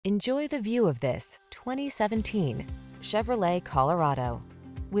Enjoy the view of this 2017 Chevrolet Colorado.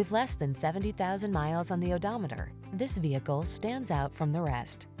 With less than 70,000 miles on the odometer, this vehicle stands out from the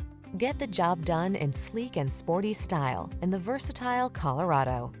rest. Get the job done in sleek and sporty style in the versatile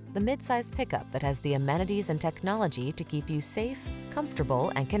Colorado, the midsize pickup that has the amenities and technology to keep you safe,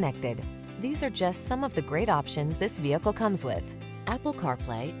 comfortable, and connected. These are just some of the great options this vehicle comes with: Apple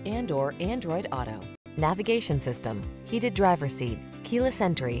CarPlay and/or Android Auto, navigation system, heated driver's seat, keyless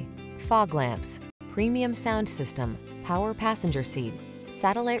entry, fog lamps, premium sound system, power passenger seat,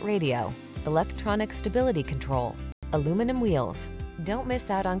 satellite radio, electronic stability control, aluminum wheels. Don't miss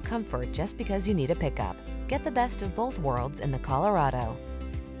out on comfort just because you need a pickup. Get the best of both worlds in the Colorado.